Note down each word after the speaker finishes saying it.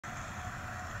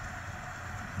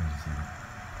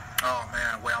Oh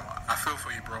man, well I feel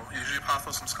for you, bro. You usually apply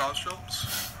for some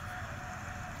scholarships.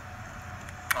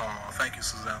 Oh, thank you,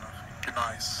 Susanna. You're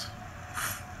nice.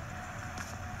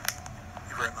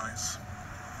 You're very nice.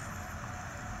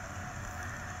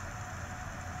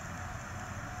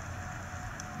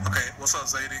 Okay, what's up,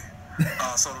 Zadie?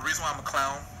 So the reason why I'm a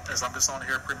clown is I'm just on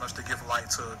here pretty much to give light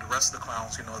to the rest of the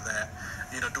clowns, that,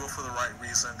 do it for the right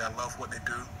reason, that love what they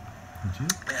do,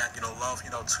 and, love,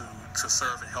 to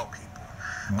serve and help people.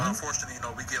 But unfortunately,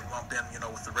 we get lumped in,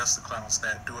 with the rest of the clowns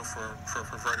that do it for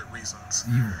perverted reasons.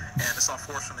 And it's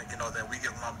unfortunate, that we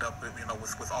get lumped up,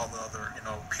 with all the other,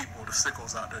 people, the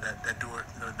sickos out there that do it,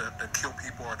 that kill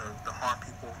people or to harm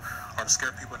people or to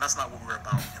scare people. And that's not what we're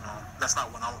about, That's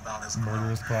not what I'm about as a clown.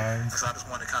 Murderous clowns. So I just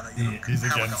want to kind of, He's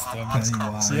have against like an them. honest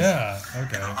conversation. Yeah,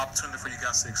 okay. Opportunity for you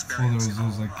guys to experience,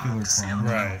 like killer to see clowns.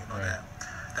 Right.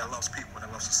 that loves people,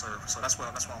 that loves to serve. So that's what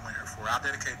I'm here for. I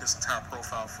dedicate this entire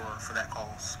profile for that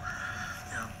cause.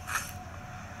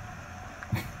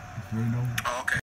 Very noble. Oh, okay.